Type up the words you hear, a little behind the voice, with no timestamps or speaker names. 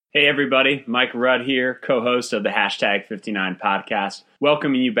Hey everybody, Mike Rudd here, co-host of the Hashtag 59 podcast,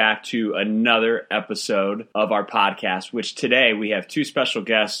 welcoming you back to another episode of our podcast, which today we have two special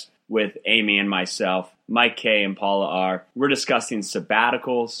guests with Amy and myself, Mike K. and Paula R. We're discussing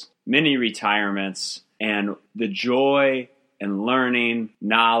sabbaticals, mini retirements, and the joy and learning,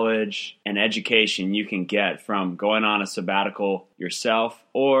 knowledge, and education you can get from going on a sabbatical yourself,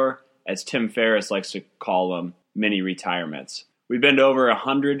 or as Tim Ferriss likes to call them, mini retirements. We've been to over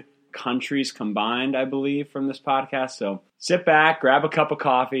 100 countries combined, I believe, from this podcast. So sit back, grab a cup of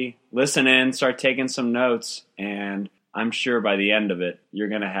coffee, listen in, start taking some notes, and I'm sure by the end of it, you're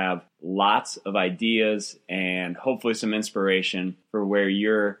going to have lots of ideas and hopefully some inspiration for where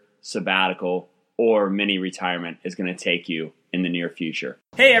your sabbatical or mini retirement is going to take you in the near future.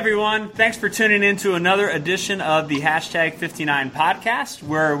 Hey everyone, thanks for tuning in to another edition of the Hashtag 59 podcast,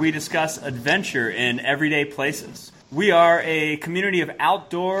 where we discuss adventure in everyday places. We are a community of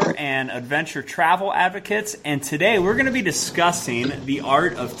outdoor and adventure travel advocates, and today we're going to be discussing the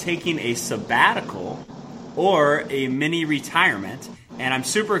art of taking a sabbatical or a mini retirement. And I'm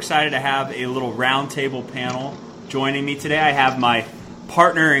super excited to have a little roundtable panel joining me today. I have my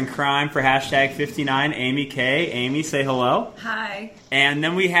partner in crime for Hashtag 59, Amy K. Amy, say hello. Hi. And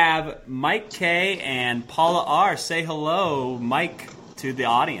then we have Mike K. and Paula R. Say hello, Mike, to the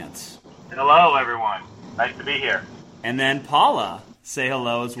audience. Hello, everyone. Nice to be here. And then Paula, say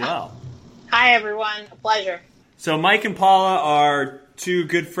hello as well. Hi, everyone. A pleasure. So Mike and Paula are two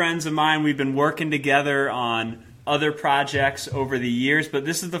good friends of mine. We've been working together on other projects over the years, but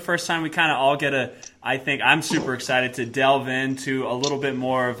this is the first time we kind of all I think I'm super excited to delve into a little bit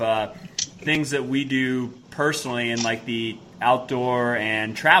more of things that we do personally in like the outdoor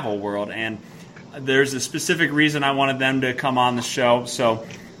and travel world. And there's a specific reason I wanted them to come on the show. So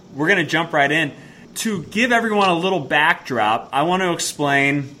we're going to jump right in. To give everyone a little backdrop, I want to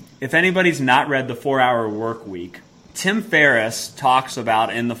explain, if anybody's not read The 4-Hour Work Week, Tim Ferriss talks about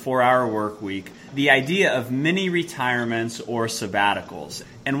in The 4-Hour Work Week the idea of mini retirements or sabbaticals.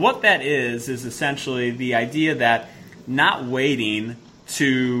 And what that is essentially the idea that not waiting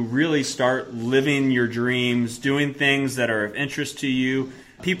to really start living your dreams, doing things that are of interest to you.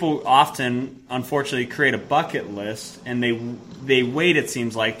 People often, unfortunately, create a bucket list, and they wait, it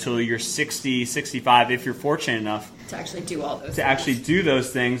seems like, till you're 60, 65, if you're fortunate enough To actually do all those to things. actually do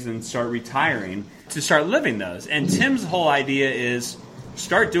those things and start retiring, to start living those. And Tim's whole idea is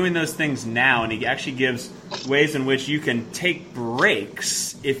start doing those things now, and he actually gives ways in which you can take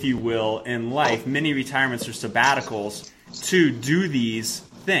breaks, if you will, in life, mini retirements or sabbaticals, to do these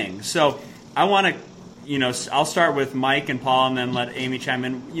things. So I want to I'll start with Mike and Paul and then let Amy chime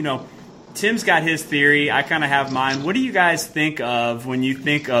in. Tim's got his theory. I kind of have mine. What do you guys think of when you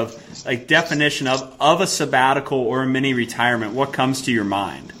think of like definition of a sabbatical or a mini retirement? What comes to your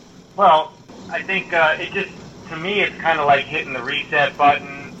mind? Well, I think to me, it's kind of like hitting the reset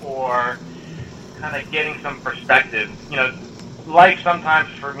button or kind of getting some perspective. Life sometimes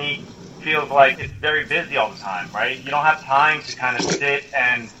for me feels like it's very busy all the time, right? You don't have time to kind of sit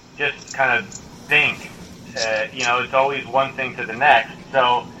and just kind of think. It's always one thing to the next.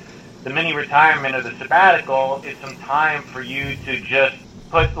 So the mini retirement or the sabbatical is some time for you to just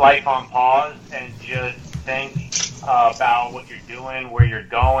put life on pause and just think about what you're doing, where you're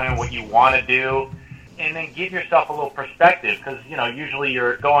going, what you want to do, and then give yourself a little perspective because, usually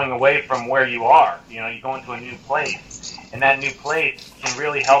you're going away from where you are. You're going to a new place, and that new place can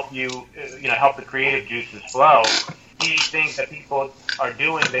really help you, help the creative juices flow. See things that people are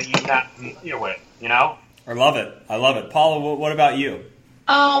doing that you're not familiar with, I love it. Paula, what about you?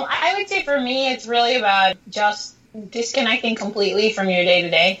 I would say for me, it's really about just disconnecting completely from your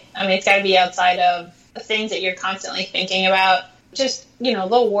day-to-day. I mean, it's got to be outside of the things that you're constantly thinking about. Just,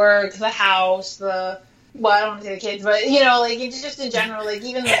 the work, the house, I don't want to say the kids, but, it's just in general, like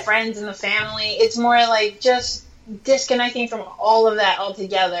even the friends and the family. It's more like just disconnecting from all of that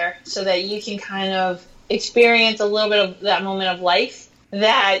altogether so that you can kind of experience a little bit of that moment of life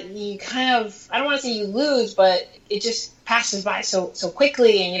that you kind of, I don't want to say you lose, but it just passes by so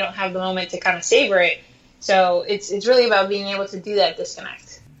quickly and you don't have the moment to kind of savor it. So it's really about being able to do that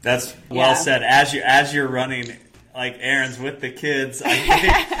disconnect. That's well said. As you're running like errands with the kids, I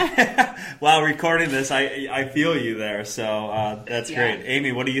think, while recording this, I feel you there. So that's great.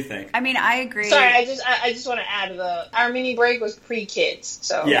 Amy, what do you think? I mean, I agree. Sorry, I just want to add our mini break was pre-kids,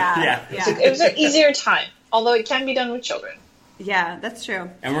 so Yeah. It was an easier time, although it can be done with children. Yeah, that's true.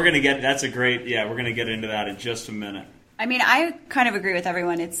 And we're gonna get we're gonna get into that in just a minute. I mean, I kind of agree with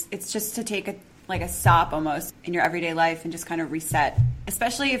everyone. It's just to take a stop almost in your everyday life and just kind of reset,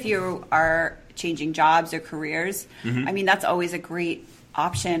 especially if you are changing jobs or careers. Mm-hmm. I mean, that's always a great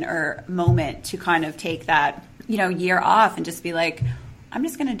option or moment to kind of take that, year off and just be like, I'm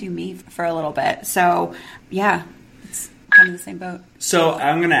just going to do me for a little bit. So, yeah, it's kind of the same boat. So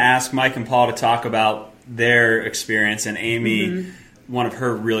I'm going to ask Mike and Paul to talk about their experience. And Amy, one of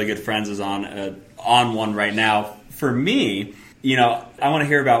her really good friends, is on one right now. For me, I want to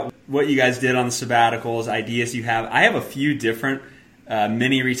hear about what you guys did on the sabbaticals, ideas you have. I have a few different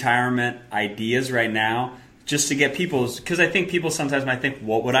mini retirement ideas right now, just to get people's, because I think people sometimes might think,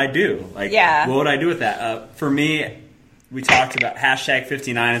 what would I do? Like, what would I do with that? For me, we talked about hashtag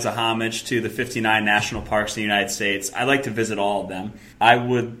 59 as a homage to the 59 national parks in the United States. I like to visit all of them. I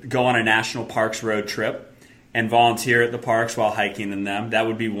would go on a national parks road trip and volunteer at the parks while hiking in them. That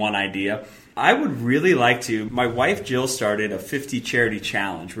would be one idea. I would really like to. My wife Jill started a 50 charity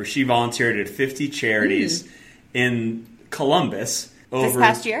challenge where she volunteered at 50 charities in Columbus over this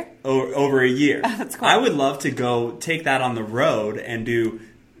past year? Over a year. Oh, that's cool. I would love to go take that on the road and do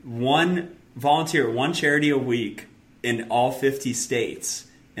volunteer at one charity a week in all 50 states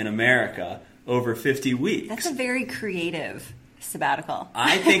in America over 50 weeks. That's a very creative sabbatical.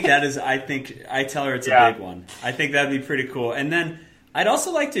 I tell her it's a big one. I think that'd be pretty cool. And then I'd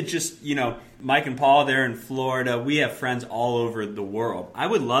also like to just, Mike and Paul, they're in Florida. We have friends all over the world. I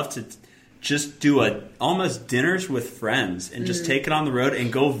would love to just do almost dinners with friends and just take it on the road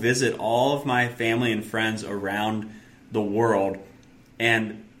and go visit all of my family and friends around the world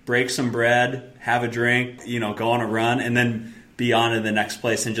and break some bread, have a drink, go on a run, and then be on to the next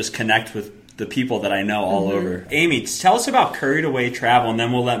place and just connect with the people that I know all over. Amy, tell us about Curried Away Travel, and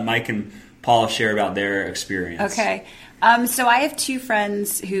then we'll let Mike and Paul share about their experience. Okay. So I have two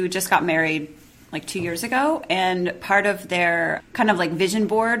friends who just got married like 2 years ago, and part of their kind of like vision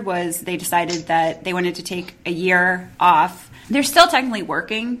board was they decided that they wanted to take a year off. They're still technically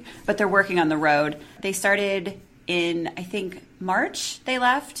working, but they're working on the road. They started in, I think, March they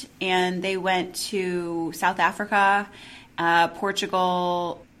left, and they went to South Africa,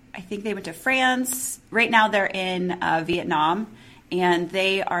 Portugal. I think they went to France. Right now they're in Vietnam, and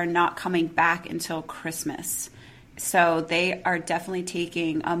they are not coming back until Christmas. So they are definitely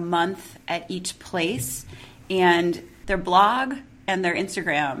taking a month at each place, and their blog and their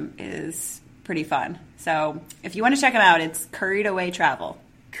Instagram is pretty fun. So if you want to check them out, it's Curried Away Travel.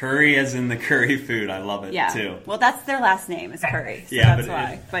 Curry as in the curry food. I love it too. Well, that's their last name is Curry. So yeah, that's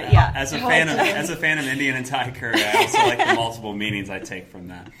why. But yeah. As a fan of Indian and Thai curry, I also like the multiple meanings I take from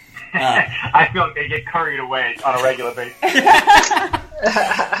that. I feel like they get curried away on a regular basis.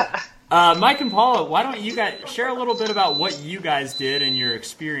 Mike and Paula, why don't you guys share a little bit about what you guys did and your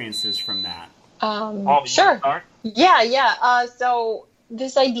experiences from that? Sure. Yeah. So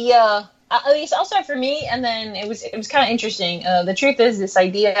this idea, at least I'll start for me, and then it was kind of interesting. The truth is, this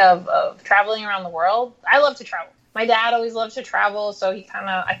idea of traveling around the world. I love to travel. My dad always loved to travel, so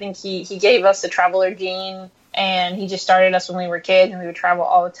I think he gave us the traveler gene, and he just started us when we were kids, and we would travel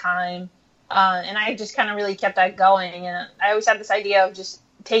all the time. And I just kind of really kept that going, and I always had this idea of just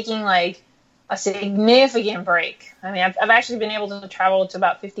taking like a significant break. I mean, I've actually been able to travel to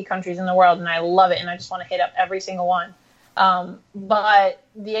about 50 countries in the world, and I love it, and I just want to hit up every single one. But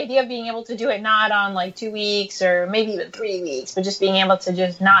the idea of being able to do it not on like 2 weeks or maybe even 3 weeks, but just being able to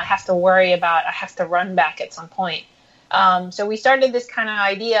just not have to worry about I have to run back at some point. So we started this kind of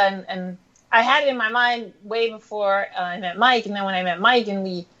idea, and I had it in my mind way before I met Mike, and then when I met Mike and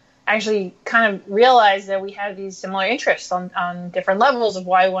we actually kind of realized that we had these similar interests on different levels of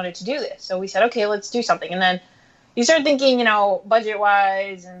why we wanted to do this. So we said, okay, let's do something. And then you start thinking,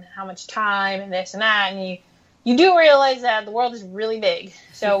 budget-wise and how much time and this and that, and you do realize that the world is really big.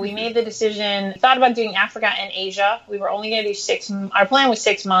 So we made the decision, thought about doing Africa and Asia. We were only going to do our plan was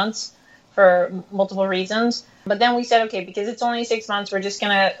 6 months for multiple reasons. But then we said, okay, because it's only 6 months, we're just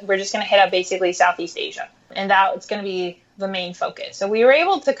gonna hit up basically Southeast Asia. And that it's going to be the main focus. So we were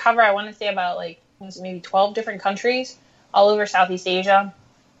able to cover, I want to say about maybe 12 different countries all over Southeast Asia.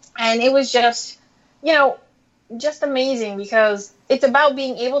 And it was just amazing because it's about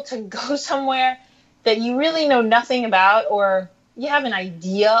being able to go somewhere that you really know nothing about, or you have an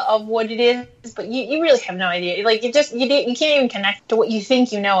idea of what it is, but you really have no idea. Like you can't even connect to what you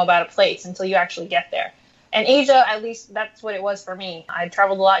think you know about a place until you actually get there. And Asia, at least that's what it was for me. I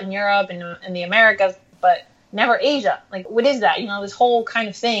traveled a lot in Europe and in the Americas, but never Asia. Like, what is that? This whole kind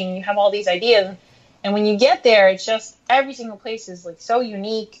of thing. You have all these ideas, and when you get there, it's just every single place is like so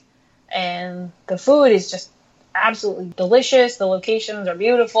unique, and the food is just absolutely delicious. The locations are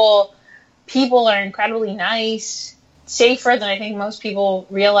beautiful. People are incredibly nice, safer than I think most people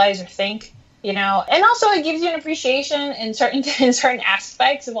realize or think. And also it gives you an appreciation in certain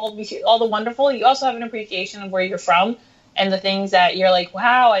aspects of all the wonderful. You also have an appreciation of where you're from, and the things that you're like,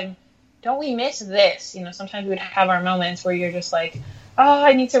 wow, don't we miss this? You know, sometimes we would have our moments where you're just like, oh,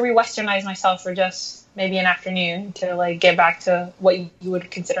 I need to re-westernize myself for just maybe an afternoon to like get back to what you would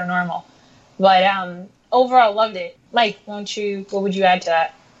consider normal. But overall, loved it. Mike, what would you add to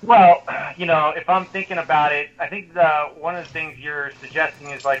that? Well, you know, if I'm thinking about it, I think one of the things you're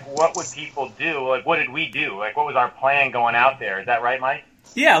suggesting is like, what would people do? Like, what did we do? Like, what was our plan going out there? Is that right, Mike?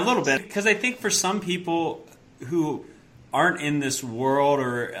 Yeah, a little bit. Because I think for some people who aren't in this world,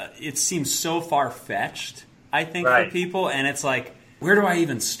 or it seems so far-fetched, I think, right, for people, and it's like, where do I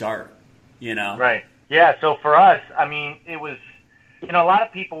even start? You know? Right. Yeah, so for us, I mean, it was, you know, a lot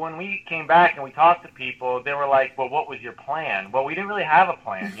of people, when we came back and we talked to people, they were like, well, what was your plan? Well, we didn't really have a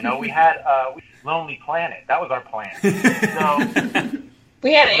plan. You know, we had Lonely Planet. That was our plan. So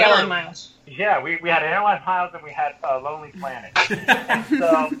we had airline miles. Yeah, we had airline miles and we had Lonely Planet. And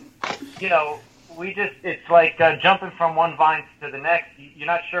so, you know, it's like jumping from one vine to the next. You're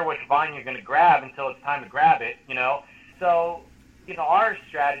not sure which vine you're going to grab until it's time to grab it, you know. So, you know, our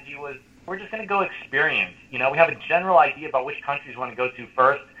strategy was, we're just going to go experience. You know, we have a general idea about which countries we want to go to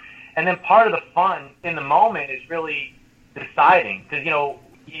first. And then part of the fun in the moment is really deciding. Because, you know,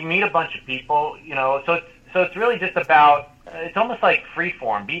 you meet a bunch of people, you know, so it's really just about, it's almost like free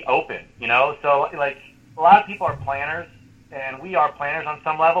form, be open, you know. So, like, a lot of people are planners, and we are planners on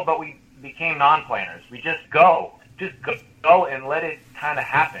some level, but we became non-planners. We just go and let it kind of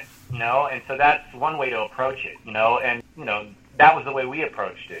happen, you know. And so that's one way to approach it, you know. And, you know, that was the way we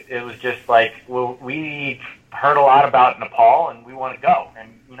approached it. It was just like, well, we heard a lot about Nepal and we want to go.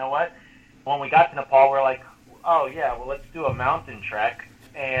 And you know what? When we got to Nepal, we're like, oh yeah, well, let's do a mountain trek.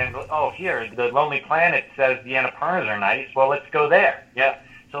 And oh, here, the Lonely Planet says the Annapurnas are nice. Well, let's go there. Yeah.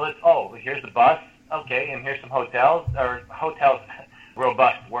 So here's the bus. Okay. And here's some hotels,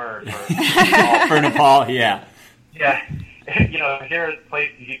 robust word for Nepal. Yeah. Yeah. You know, here are the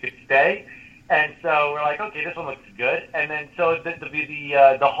places you could stay. And so we're like, okay, this one looks good. And then so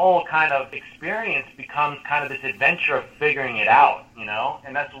the whole kind of experience becomes kind of this adventure of figuring it out, you know?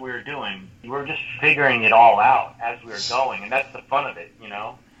 And that's what we were doing. We were just figuring it all out as we were going. And that's the fun of it, you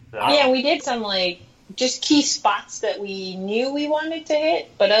know? So, yeah, we did some, like, just key spots that we knew we wanted to hit.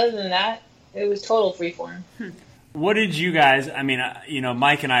 But other than that, it was total freeform. What did you guys, I mean, you know,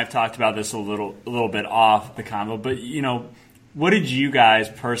 Mike and I have talked about this a little bit off the convo, but, you know, what did you guys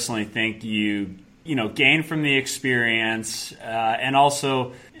personally think you gained from the experience, and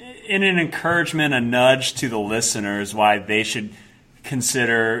also in an encouragement, a nudge to the listeners why they should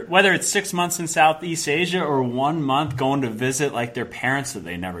consider, whether it's 6 months in Southeast Asia or 1 month going to visit like their parents that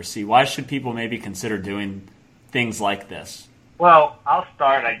they never see? Why should people maybe consider doing things like this? Well, I'll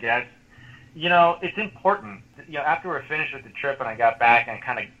start, I guess. You know, it's important. You know, after we're finished with the trip and I got back and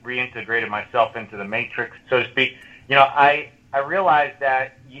kind of reintegrated myself into the matrix, so to speak, you know, I realized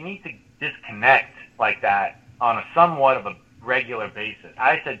that you need to disconnect like that on a somewhat of a regular basis.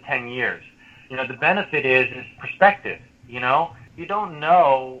 I said 10 years. You know, the benefit is perspective, you know? You don't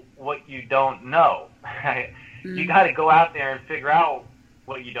know what you don't know. Right? Mm-hmm. You got to go out there and figure out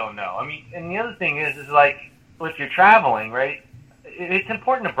what you don't know. I mean, and the other thing is like, if you're traveling, right, it's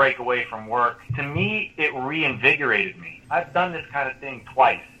important to break away from work. To me, it reinvigorated me. I've done this kind of thing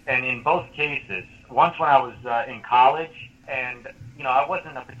twice, and in both cases, once when I was in college, and, you know, I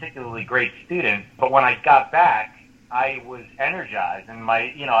wasn't a particularly great student, but when I got back, I was energized, and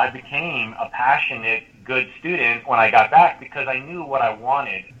I became a passionate, good student when I got back because I knew what I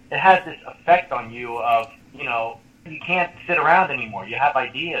wanted. It has this effect on you of, you know, you can't sit around anymore. You have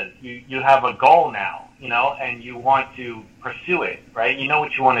ideas. You have a goal now, you know, and you want to pursue it, right? You know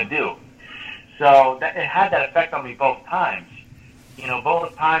what you want to do. So it had that effect on me both times. You know,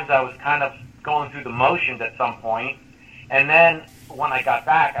 both times I was kind of going through the motions at some point. And then when I got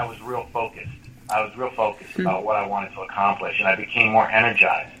back, I was real focused. About what I wanted to accomplish, and I became more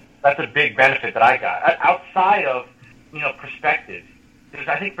energized. That's a big benefit that I got. Outside of, you know, perspective, because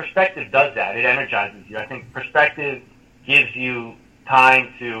I think perspective does that. It energizes you. I think perspective gives you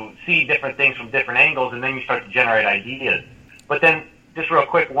time to see different things from different angles, and then you start to generate ideas. But then, just real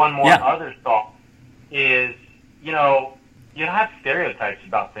quick, one more other thought is, you know, you have stereotypes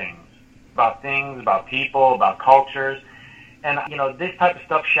about things, about people, about cultures. And, you know, this type of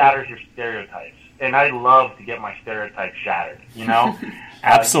stuff shatters your stereotypes. And I love to get my stereotypes shattered, you know?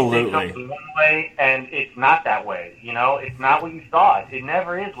 Absolutely. You think something one way, and it's not that way, you know? It's not what you thought. It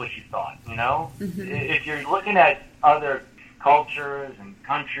never is what you thought, you know? Mm-hmm. If you're looking at other cultures and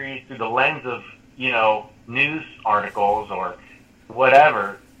countries through the lens of, you know, news articles or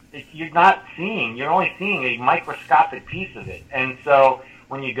whatever, you're only seeing a microscopic piece of it. And so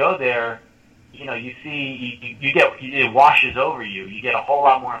when you go there, you see, it washes over you. You get a whole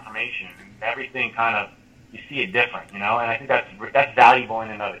lot more information, and everything kind of, you see it different, and I think that's valuable in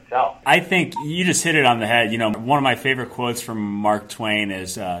and of itself. I think you just hit it on the head. One of my favorite quotes from Mark Twain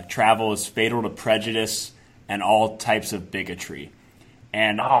is, travel is fatal to prejudice and all types of bigotry.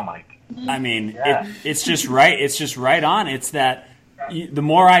 And oh my, I mean, it's just right. It's just right on. It's that the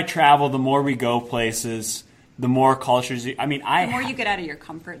more I travel, the more we go places, the more cultures. The more you get out of your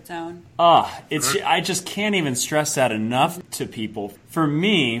comfort zone. I just can't even stress that enough to people. For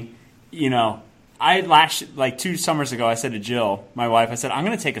me, I 2 summers ago, I said to Jill, my wife, I said, I'm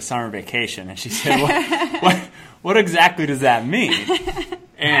going to take a summer vacation. And she said, what exactly does that mean?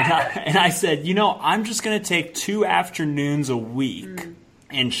 And I said, I'm just going to take 2 afternoons a week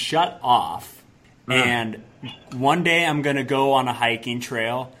and shut off. And one day I'm going to go on a hiking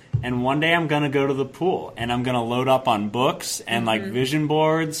trail. And one day I'm going to go to the pool. And I'm going to load up on books and vision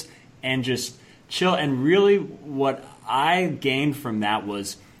boards and just chill. And really what I gained from that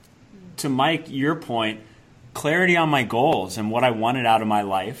was, to Mike, your point, clarity on my goals and what I wanted out of my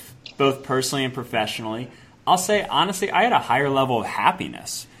life, both personally and professionally. I'll say, honestly, I had a higher level of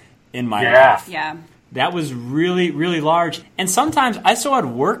happiness in my life. Yeah. That was really, really large. And sometimes I still had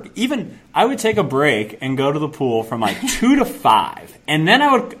work. Even I would take a break and go to the pool from 2 to 5. And then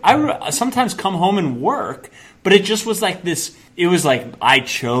I would sometimes come home and work. But it just was like this. It was like I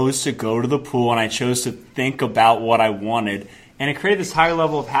chose to go to the pool and I chose to think about what I wanted. And it created this higher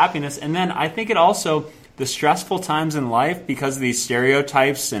level of happiness. And then I think it also, the stressful times in life, because of these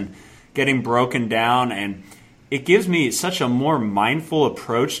stereotypes and getting broken down, and it gives me such a more mindful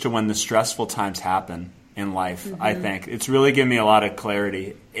approach to when the stressful times happen in life, I think. It's really given me a lot of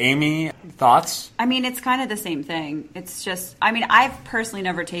clarity. Amy, thoughts? It's kind of the same thing. It's just, I've personally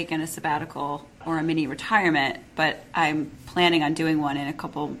never taken a sabbatical or a mini retirement, but I'm planning on doing one in a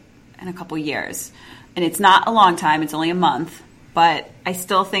couple years. And it's not a long time, it's only a month. But I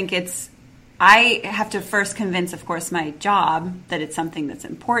still think I have to first convince, of course, my job that it's something that's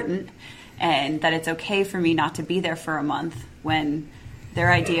important and that it's okay for me not to be there for a month when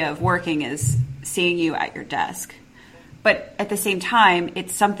their idea of working is seeing you at your desk. But at the same time,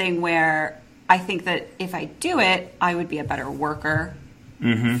 it's something where I think that if I do it, I would be a better worker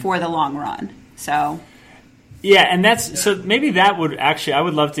for the long run. So, yeah, and so maybe that would actually, I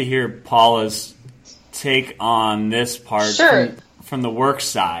would love to hear Paula's take on this part from the work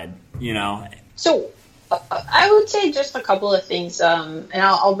side, So I would say just a couple of things, and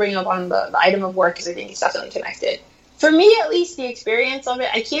I'll bring up on the item of work because I think it's definitely connected. For me, at least, the experience of it,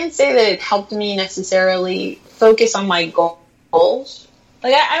 I can't say that it helped me necessarily focus on my goals.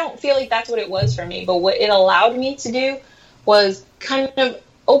 I don't feel like that's what it was for me, but what it allowed me to do was kind of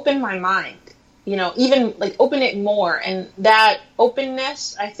open my mind, even open it more. And that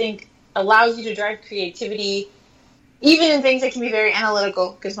openness, I think, allows you to drive creativity, even in things that can be very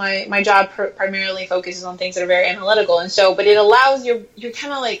analytical, because my job primarily focuses on things that are very analytical. And so, but it allows you're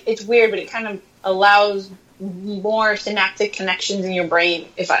kind of it's weird, but it kind of allows more synaptic connections in your brain,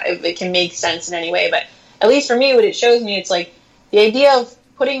 if it can make sense in any way. But at least for me, what it shows me, it's the idea of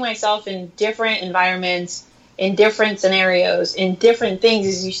putting myself in different environments, in different scenarios, in different things,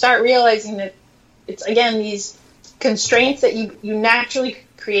 is you start realizing that it's, again, these constraints that you naturally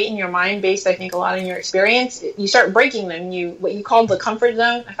create in your mind based, I think, a lot on your experience. You start breaking them. What you called the comfort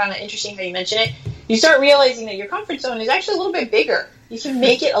zone, I found it interesting how you mentioned it. You start realizing that your comfort zone is actually a little bit bigger. You can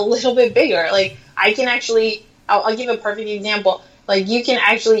make it a little bit bigger. I can actually, I'll give a perfect example. You can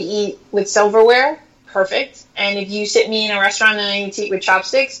actually eat with silverware, perfect. And if you sit me in a restaurant and I need to eat with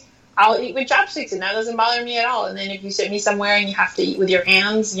chopsticks, I'll eat with chopsticks, and that doesn't bother me at all. And then if you sit me somewhere and you have to eat with your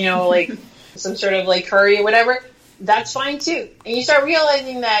hands, some sort of curry or whatever, that's fine too. And you start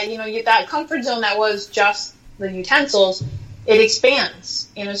realizing that, that comfort zone that was just the utensils, it expands,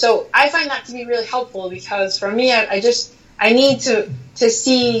 So I find that to be really helpful, because for me, I need to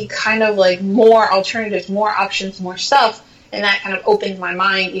see kind of more alternatives, more options, more stuff. And that kind of opens my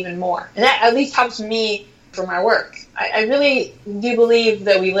mind even more. And that at least helps me for my work. I really do believe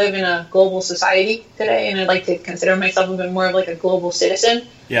that we live in a global society today, and I'd like to consider myself a bit more of a global citizen.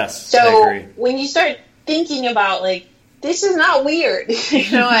 Yes, so I agree. When you start thinking about this is not weird,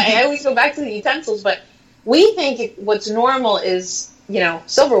 I always go back to the utensils, but we think what's normal is,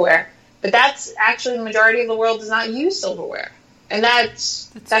 silverware, but that's actually the majority of the world does not use silverware. And that's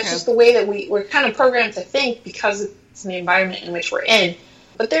just the way that we're kind of programmed to think, because it's the environment in which we're in.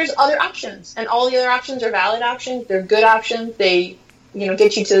 But there's other options, and all the other options are valid options. They're good options. They,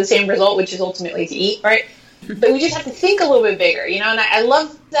 get you to the same result, which is ultimately to eat, right? But we just have to think a little bit bigger, and I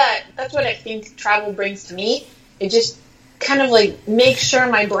love that. That's what I think travel brings to me. It just kind of like make sure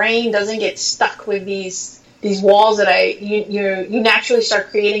my brain doesn't get stuck with these walls that you naturally start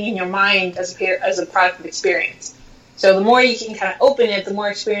creating in your mind as a product of experience. So the more you can kind of open it, the more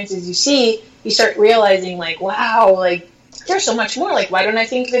experiences you see, you start realizing like, wow, like there's so much more. Like, why don't I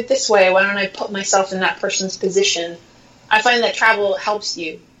think of it this way? Why don't I put myself in that person's position? I find that travel helps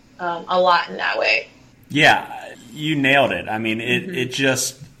you a lot in that way. Yeah, you nailed it. I mean,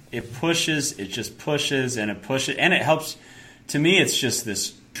 it pushes, and it pushes, and it helps. To me, it's just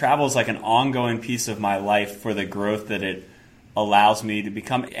this travel is like an ongoing piece of my life for the growth that it allows me to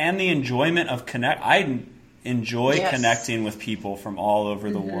become and the enjoyment of connect. I enjoy connecting with people from all over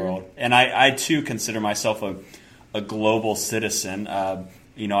the world. And I too consider myself a global citizen. I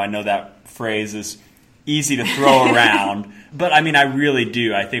know that phrase is easy to throw around, but I mean, I really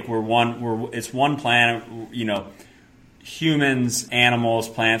do. I think it's one planet, humans, animals,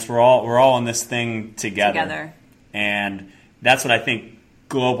 plants, we're all in this thing together. And that's what I think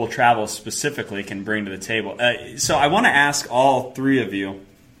global travel specifically can bring to the table. So I want to ask all three of you,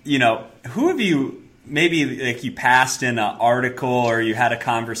 who have you, maybe like you passed in an article or you had a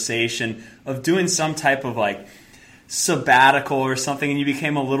conversation of doing some type of like sabbatical or something and you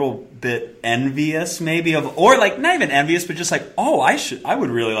became a little bit envious maybe of, or like not even envious, but just like, oh, I would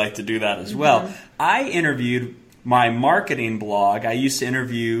really like to do that as well. I interviewed my marketing blog. I used to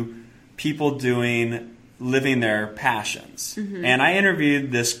interview people living their passions. And I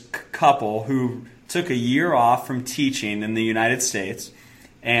interviewed this couple who took a year off from teaching in the United States,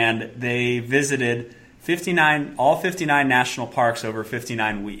 and they visited all 59 national parks over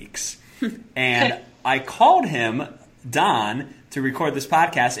 59 weeks. And I called him, Don, to record this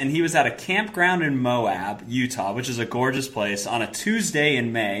podcast, and he was at a campground in Moab, Utah, which is a gorgeous place, on a Tuesday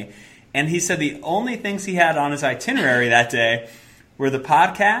in May. And he said the only things he had on his itinerary that day were the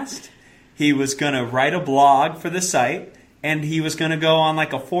podcast. He was going to write a blog for the site, and he was going to go on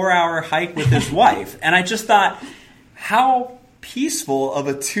like a 4-hour hike with his wife. And I just thought, how peaceful of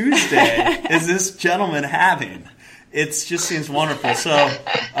a Tuesday is this gentleman having? It just seems wonderful. So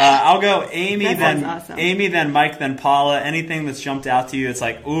I'll go Amy, then Mike, then Paula. Anything that's jumped out to you, it's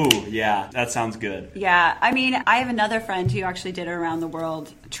like, ooh, yeah, that sounds good. Yeah, I mean, I have another friend who actually did an around the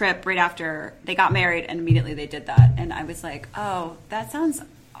world trip right after they got married, and immediately they did that. And I was like, oh, that sounds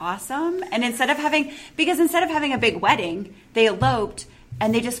awesome. And instead of having a big wedding, they eloped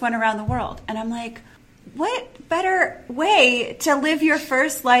and they just went around the world. And I'm like, what better way to live your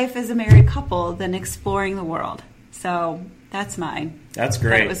first life as a married couple than exploring the world? So that's mine. That's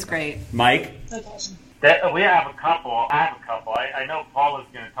great. But it was great. Mike? That's awesome. We have a couple. I have a couple. I know Paula's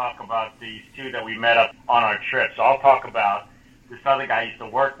going to talk about these two that we met up on our trip. So I'll talk about this other guy I used to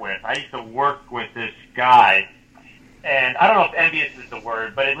work with. I used to work with this guy, and I don't know if envious is the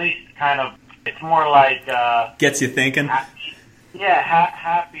word, but at least kind of, it's more like... gets you thinking?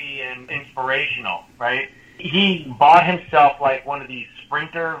 Happy and inspirational, right? He bought himself like one of these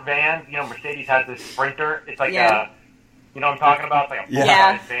Sprinter vans. Mercedes has this Sprinter. It's like you know what I'm talking about? It's like a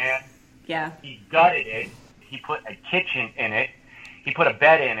full-size van. Yeah. He gutted it. He put a kitchen in it. He put a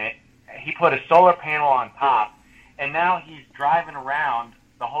bed in it. He put a solar panel on top. And now he's driving around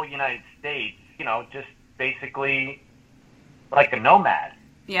the whole United States, just basically like a nomad.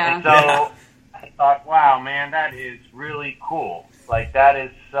 Yeah. And so I thought, wow, man, that is really cool. Like, that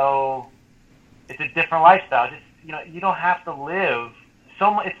is so... It's a different lifestyle. Just, you don't have to live...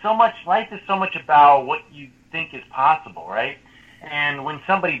 Life is so much about what you think is possible, right? And when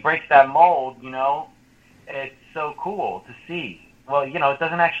somebody breaks that mold, it's so cool to see. Well, it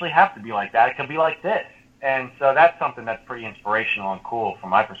doesn't actually have to be like that. It could be like this. And so that's something that's pretty inspirational and cool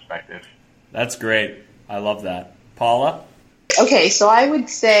from my perspective. That's great. I love that. Paula? Okay, so I would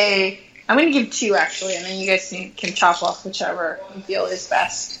say, I'm going to give two actually, and then you guys can chop off whichever you feel is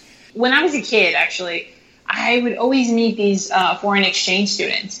best. When I was a kid, actually, I would always meet these foreign exchange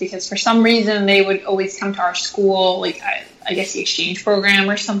students because for some reason they would always come to our school, like I guess the exchange program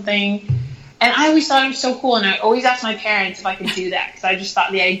or something. And I always thought it was so cool, and I always asked my parents if I could do that because I just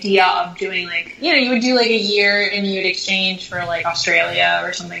thought the idea of doing you would do like a year and you would exchange for like Australia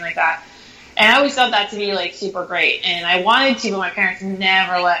or something like that. And I always thought that to be like super great, and I wanted to, but my parents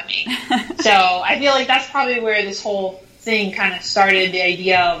never let me. So I feel like that's probably where this whole thing kind of started, the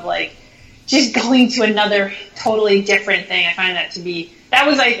idea of like just going to another totally different thing. I find that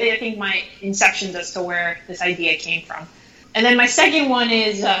was I think my inception as to where this idea came from. And then my second one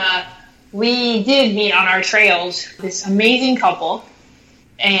is we did meet on our trails this amazing couple,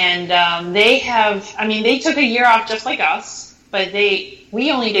 and they took a year off just like us, but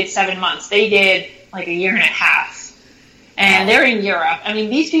we only did 7 months. They did like a year and a half, and they're in Europe. I mean,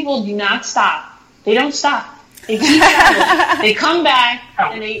 these people do not stop. They don't stop. They keep traveling. They come back,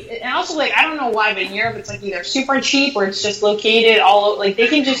 and also, like, I don't know why, but in Europe, it's like either super cheap or it's just located all, like,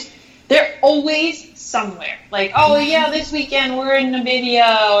 they're always somewhere. Like, oh, yeah, this weekend we're in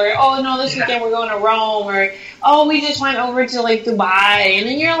Namibia, or, oh, no, this weekend we're going to Rome, or, oh, we just went over to, like, Dubai. And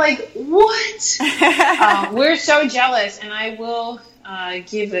then you're like, what? We're so jealous, and I will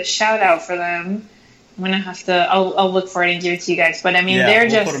give a shout-out for them. I'm going to have to, I'll look for it and give it to you guys. But, I mean, they're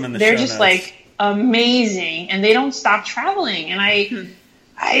just like, amazing, and they don't stop traveling, and I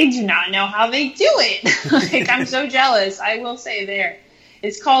do not know how they do it. Like, I'm so jealous. I will say there.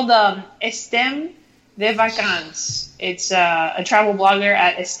 It's called Estem de Vacances. It's a travel blogger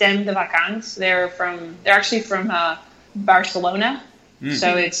at Estem de Vacances. They're actually from Barcelona. Mm-hmm.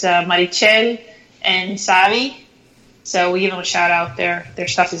 So it's Marichel and Savi. So we give them a shout out. Their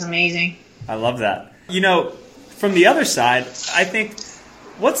stuff is amazing. I love that. You know, from the other side, I think,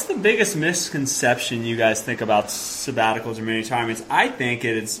 what's the biggest misconception you guys think about sabbaticals or mini retirements? I think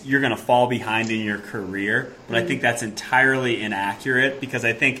you're going to fall behind in your career, but I think that's entirely inaccurate, because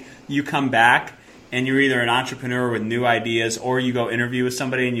I think you come back and you're either an entrepreneur with new ideas, or you go interview with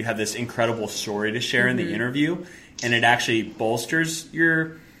somebody and you have this incredible story to share in the interview, and it actually bolsters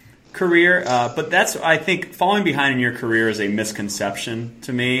your career. But that's, I think, falling behind in your career is a misconception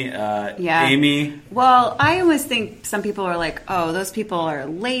to me. Amy? Well, I always think some people are like, oh, those people are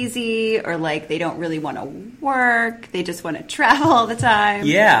lazy, or like they don't really want to work. They just want to travel all the time.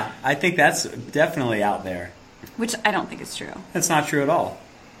 Yeah, I think that's definitely out there. Which I don't think is true. That's not true at all.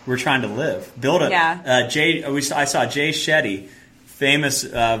 We're trying to live. Build a... Yeah. I saw Jay Shetty, famous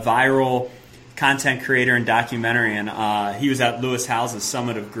viral content creator and documentarian. He was at Lewis Howes'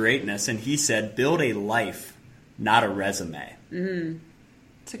 Summit of Greatness, and he said, build a life, not a resume. Mm-hmm.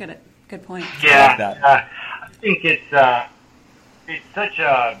 That's a good point. Yeah, I like that. I think it's such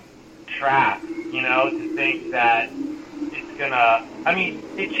a trap, to think that it's gonna,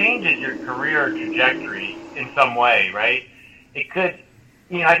 it changes your career trajectory in some way, right? It could,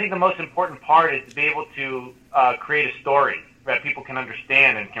 I think the most important part is to be able to create a story that people can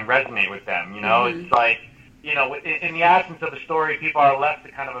understand and can resonate with them. It's like, in the absence of a story, people are left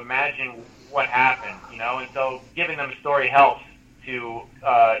to kind of imagine what happened, and so giving them a story helps to,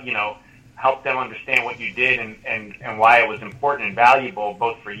 help them understand what you did and why it was important and valuable,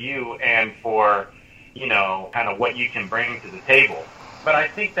 both for you and for, kind of what you can bring to the table. But I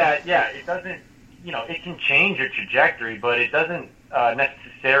think that, it doesn't, it can change your trajectory, but it doesn't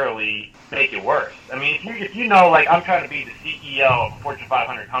necessarily make it worse. If you know, like, I'm trying to be the CEO of a Fortune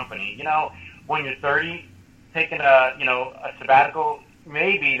 500 company, when you're 30, taking a sabbatical,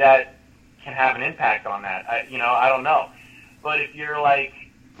 maybe that can have an impact on that. I don't know. But if you're like,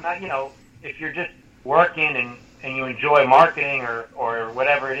 not, if you're just working and you enjoy marketing or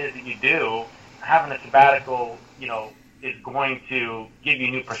whatever it is that you do, having a sabbatical, is going to give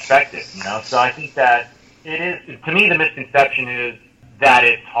you new perspective, So I think that it is, to me, the misconception is that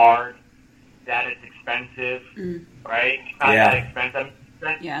it's hard, that it's expensive, right? Not that expensive.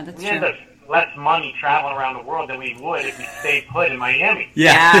 That's we end up less money traveling around the world than we would if we stayed put in Miami.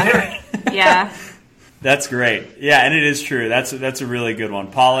 Yeah. That's great. Yeah, and it is true. That's a really good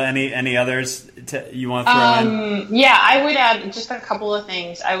one. Paula, any others you want to throw in? Yeah, I would add just a couple of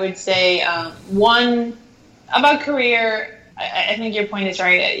things. I would say, one, about career, I think your point is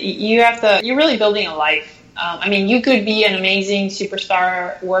right. You're really building a life. You could be an amazing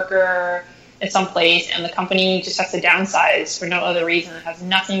superstar worker at some place, and the company just has to downsize for no other reason. It has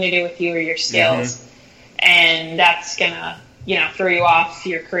nothing to do with you or your skills. And that's going to, throw you off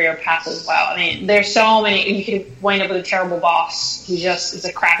your career path as well. There's so many. You could wind up with a terrible boss who just is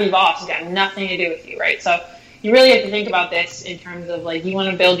a crappy boss. He's got nothing to do with you, right? So you really have to think about this in terms of, like, you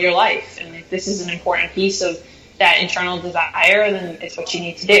want to build your life. And if this is an important piece of that internal desire, then it's what you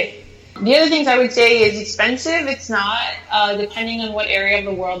need to do. The other things I would say is expensive. It's not, depending on what area of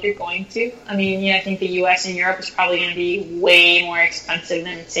the world you're going to. I think the U.S. and Europe is probably going to be way more expensive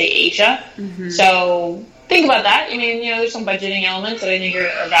than, say, Asia. Mm-hmm. So think about that. There's some budgeting elements that I think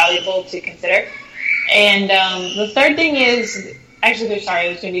are valuable to consider. And the third thing is, actually, there's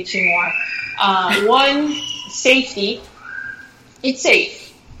going to be two more. One, safety. It's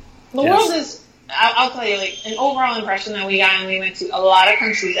safe. The world is... I'll tell you, like, an overall impression that we got, and we went to a lot of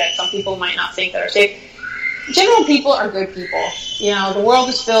countries that some people might not think that are safe. General people are good people. The world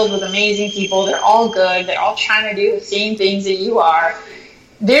is filled with amazing people. They're all good. They're all trying to do the same things that you are.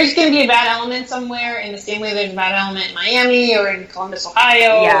 There's going to be a bad element somewhere, in the same way there's a bad element in Miami or in Columbus,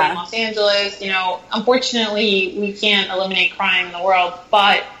 Ohio, or in Los Angeles. Unfortunately, we can't eliminate crime in the world,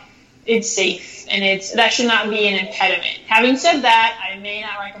 but it's safe, and that should not be an impediment. Having said that, I may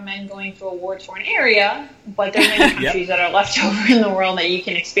not recommend going to a war-torn area, but there are many countries that are left over in the world that you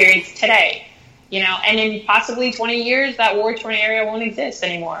can experience today. And in possibly 20 years, that war-torn area won't exist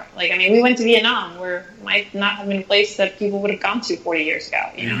anymore. We went to Vietnam, where it might not have been a place that people would have gone to 40 years ago.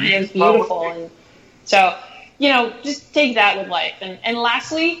 And it was beautiful. And so, just take that with life. And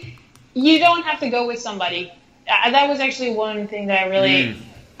lastly, you don't have to go with somebody. That was actually one thing that I really,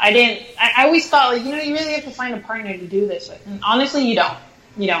 I always thought, you really have to find a partner to do this with. And honestly, you don't.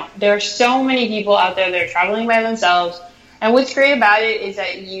 There are so many people out there that are traveling by themselves. And what's great about it is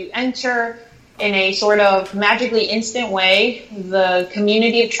that you enter in a sort of magically instant way the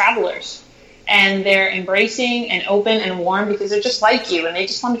community of travelers. And they're embracing and open and warm because they're just like you and they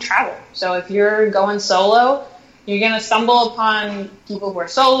just want to travel. So if you're going solo, you're going to stumble upon people who are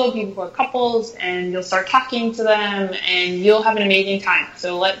solo, people who are couples, and you'll start talking to them and you'll have an amazing time.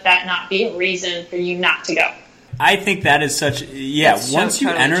 So let that not be a reason for you not to go. I think that is such, once you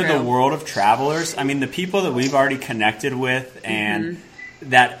enter the world of travelers, the people that we've already connected with and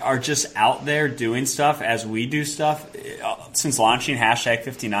that are just out there doing stuff as we do stuff since launching Hashtag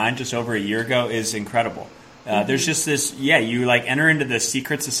 59 just over a year ago is incredible. There's just this, you enter into the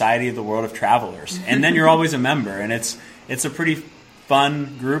secret society of the world of travelers, and then you're always a member, and it's a pretty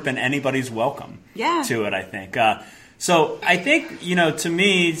fun group, and anybody's welcome to it, I think. So I think, to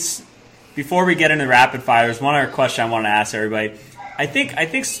me, before we get into rapid fires, one other question I want to ask everybody. I think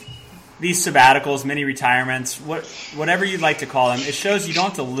these sabbaticals, mini retirements, whatever you'd like to call them, it shows you don't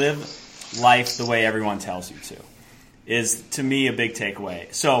have to live life the way everyone tells you to, is to me a big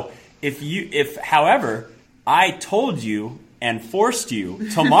takeaway. So if however, I told you and forced you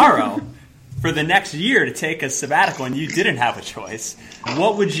tomorrow for the next year to take a sabbatical and you didn't have a choice,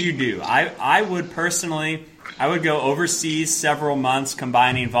 what would you do? I would personally, I would go overseas several months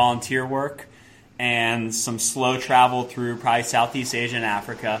combining volunteer work and some slow travel through probably Southeast Asia and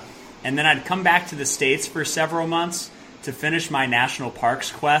Africa. And then I'd come back to the States for several months to finish my national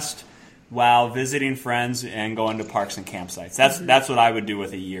parks quest while visiting friends and going to parks and campsites. That's what I would do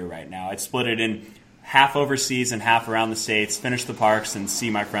with a year right now. I'd split it in half overseas and half around the States, finish the parks, and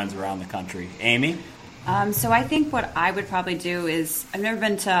see my friends around the country. Amy? So I think what I would probably do is, I've never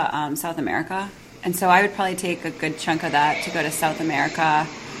been to South America, and so I would probably take a good chunk of that to go to South America.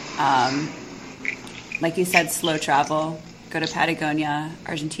 Like you said, slow travel. Go to Patagonia,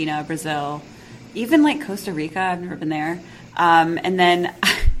 Argentina, Brazil, even Costa Rica. I've never been there. And then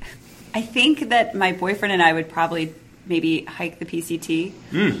I think that my boyfriend and I would probably maybe hike the PCT.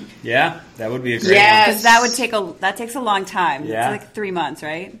 Yeah, that would be a great one. Because that takes a long time. Yeah. It's 3 months,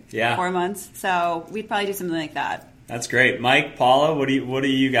 right? Yeah. 4 months. So we'd probably do something like that. That's great. Mike, Paula, what are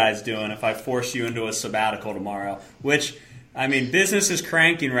you guys doing if I force you into a sabbatical tomorrow? Which, business is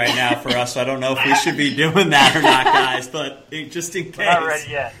cranking right now for us, so I don't know if we should be doing that or not, guys, but just in case. We're not ready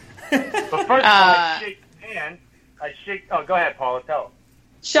yet. But first of all, I shake hand. Go ahead, Paula, tell them.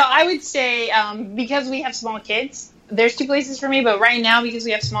 So I would say, because we have small kids, there's two places for me, but right now, because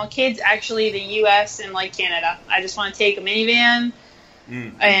we have small kids, actually the U.S. and Canada. I just want to take a minivan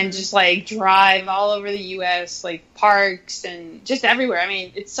and just drive all over the U.S., parks and just everywhere.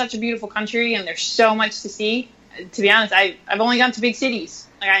 It's such a beautiful country and there's so much to see. To be honest, I've only gone to big cities,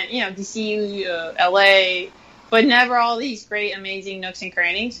 DC, LA, but never all these great, amazing nooks and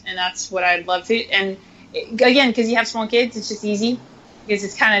crannies. And that's what I'd love to. And again, because you have small kids, it's just easy because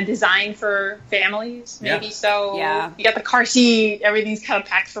it's kind of designed for families, maybe. Yeah. So you got the car seat, everything's kind of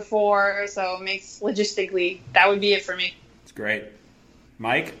packed for 4. So it makes logistically, that would be it for me. It's great.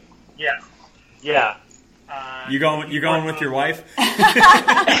 Mike? Yeah. You going with your wife?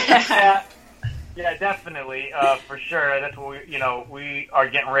 Yeah, definitely, for sure. That's what we are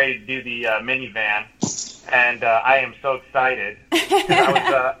getting ready to do the minivan, and I am so excited.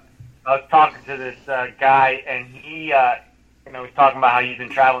 I was talking to this guy, and he, was talking about how he's been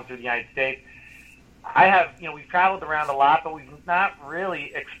traveling through the United States. I have, we've traveled around a lot, but we've not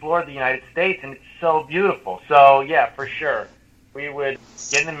really explored the United States, and it's so beautiful. So yeah, for sure, we would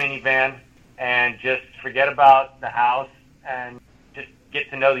get in the minivan and just forget about the house and just get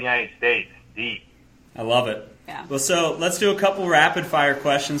to know the United States. Deep. I love it. Yeah. Well, so let's do a couple rapid fire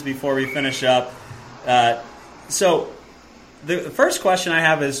questions before we finish up. So the first question I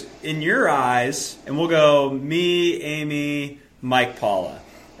have is, in your eyes, and we'll go me, Amy, Mike, Paula,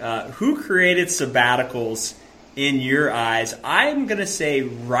 who created sabbaticals in your eyes? I'm going to say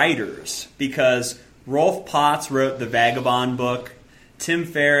writers, because Rolf Potts wrote the Vagabond book. Tim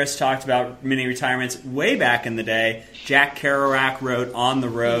Ferriss talked about mini retirements way back in the day. Jack Kerouac wrote On the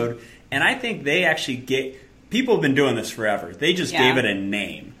Road. And I think they actually people have been doing this forever. They just gave it a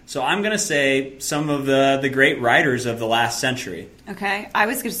name. So I'm going to say some of the great writers of the last century. Okay. I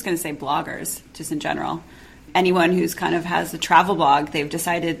was just going to say bloggers, just in general. Anyone who's kind of has a travel blog, they've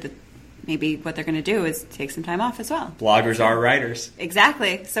decided that maybe what they're going to do is take some time off as well. Bloggers are writers.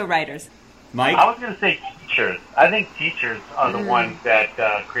 Exactly. So writers. Mike? I was going to say teachers. I think teachers are the ones that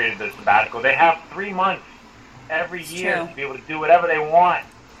created the sabbatical. They have 3 months every year to be able to do whatever they want.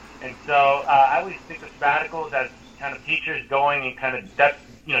 And so I always think of sabbaticals as kind of teachers going and kind of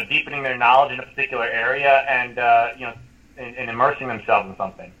deepening their knowledge in a particular area and and immersing themselves in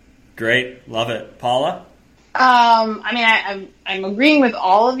something. Great. Love it. Paula? I'm agreeing with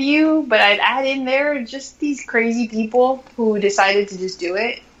all of you, but I'd add in there just these crazy people who decided to just do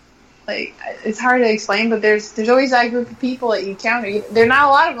it. Like, it's hard to explain, but there's always that group of people that you encounter. There are not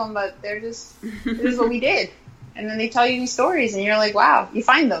a lot of them, but they're just, this is what we did. And then they tell you these stories, and you're like, wow, you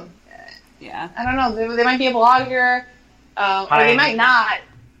find them. Yeah. I don't know. They might be a blogger, or they might not.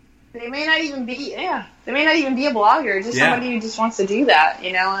 They may not even be, they may not even be a blogger, just somebody who just wants to do that,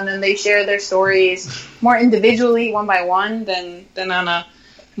 and then they share their stories more individually, one by one, than on a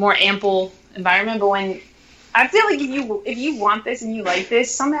more ample environment. But when, I feel like if you want this and you like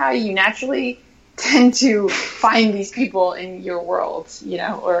this, somehow you naturally tend to find these people in your world,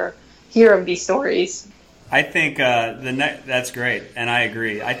 or hear of these stories. I think that's great, and I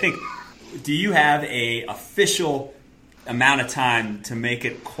agree. I think, do you have a official amount of time to make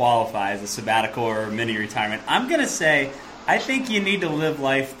it qualify as a sabbatical or a mini retirement? I'm going to say I think you need to live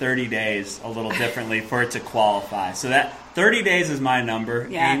life 30 days a little differently for it to qualify. So that 30 days is my number.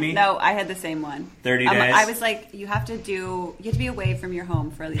 Yeah, Amy? No, I had the same one. 30 days? I was like, you have to be away from your home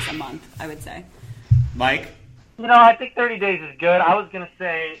for at least a month, I would say. Mike? I think 30 days is good. I was going to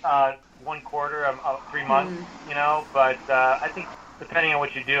say 1/4 of 3 months, but I think depending on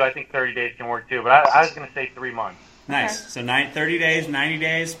what you do, I think 30 days can work too. But I was going to say 3 months. Nice. Okay. So 30 days, 90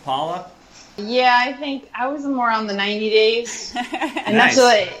 days. Paula? Yeah, I think I was more on the 90 days. And Nice.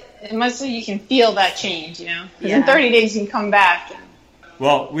 That's so you can feel that change, Because in 30 days you can come back.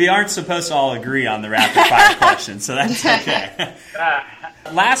 Well, we aren't supposed to all agree on the rapid fire question, so that's okay.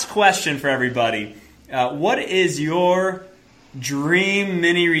 Last question for everybody. What is your dream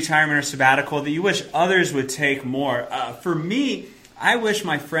mini retirement or sabbatical that you wish others would take more? For me, I wish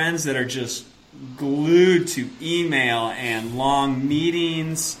my friends that are just glued to email and long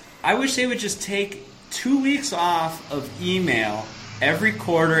meetings, I wish they would just take 2 weeks off of email every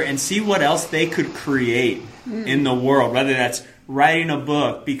quarter and see what else they could create in the world, whether that's writing a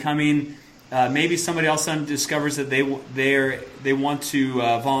book, becoming maybe somebody else discovers that they want to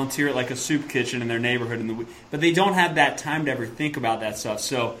volunteer at like a soup kitchen in their neighborhood, but they don't have that time to ever think about that stuff.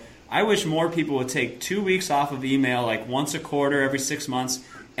 So I wish more people would take 2 weeks off of email, like once a quarter, every 6 months,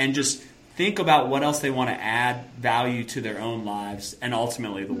 and just think about what else they want to add value to their own lives and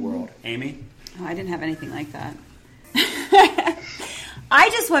ultimately the world. Amy? Oh, I didn't have anything like that. I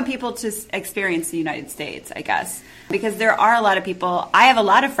just want people to experience the United States, I guess, because there are a lot of people. I have a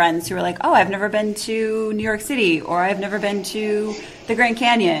lot of friends who are like, oh, I've never been to New York City, or I've never been to the Grand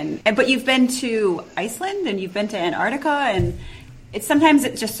Canyon. But you've been to Iceland and you've been to Antarctica, and sometimes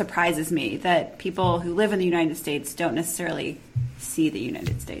it just surprises me that people who live in the United States don't necessarily see the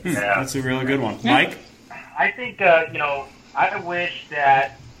United States. Yeah. That's a really good one. Mike? I think, I wish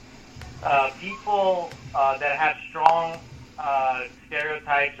that people that have strong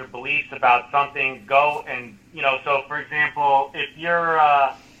stereotypes or beliefs about something go and, so for example, if you're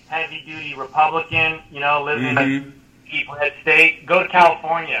a heavy-duty Republican, living in a deep red state, go to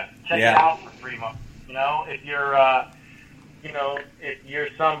California. Check it out for 3 months. If you're if you're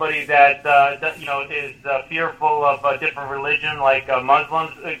somebody that is fearful of a different religion like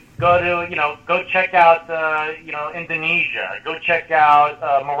Muslims, go check out Indonesia, go check out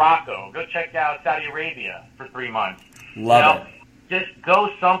Morocco, go check out Saudi Arabia for 3 months. Love it. Just go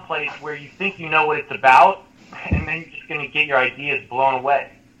someplace where you think you know what it's about, and then you're just going to get your ideas blown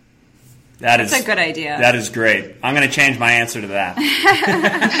away. That's a good idea. That is great. I'm going to change my answer to that.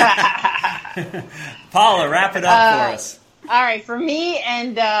 Paula, wrap it up for us. All right, for me,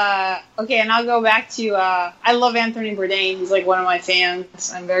 and and I'll go back to, I love Anthony Bourdain. He's like one of my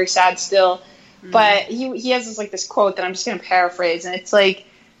fans. I'm very sad still. But he has this quote that I'm just going to paraphrase, and it's like,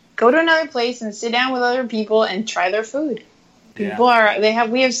 go to another place and sit down with other people and try their food. People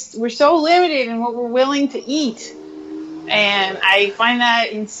we're so limited in what we're willing to eat. And I find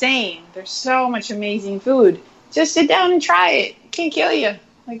that insane. There's so much amazing food. Just sit down and try it. It can't kill you.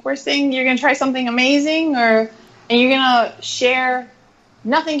 Like, we're saying you're going to try something amazing, and you're going to share.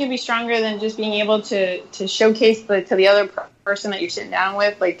 Nothing can be stronger than just being able to showcase to the other person that you're sitting down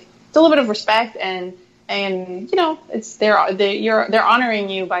with. Like, it's a little bit of respect and and they're honoring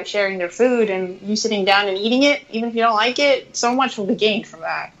you by sharing their food, and you sitting down and eating it, even if you don't like it. So much will be gained from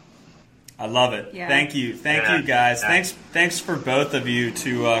that. I love it. Yeah. Thank you guys. Thanks for both of you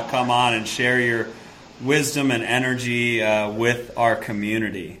to come on and share your wisdom and energy with our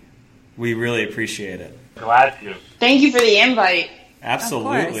community. We really appreciate it. Glad to. Thank you for the invite.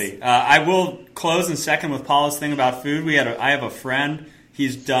 Absolutely. I will close in a second with Paula's thing about food. I have a friend.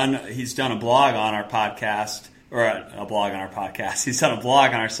 He's done a blog on our podcast, or a blog on our podcast. He's done a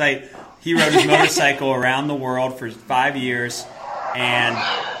blog on our site. He rode his motorcycle around the world for 5 years, and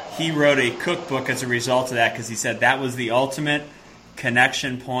he wrote a cookbook as a result of that, because he said that was the ultimate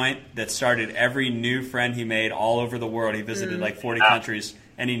connection point that started every new friend he made all over the world. He visited like 40 countries,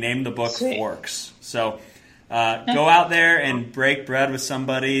 and he named the book Forks. So go out there and break bread with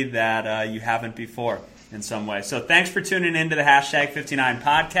somebody that you haven't before in some way. So thanks for tuning in to the Hashtag 59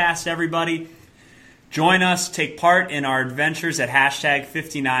 podcast, everybody. Join us, take part in our adventures at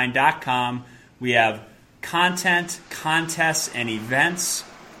hashtag59.com. We have content, contests, and events.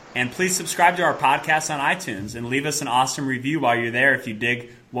 And please subscribe to our podcast on iTunes and leave us an awesome review while you're there if you dig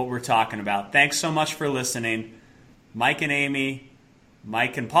what we're talking about. Thanks so much for listening. Mike and Amy,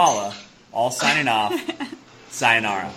 Mike and Paula, all signing off. Sayonara.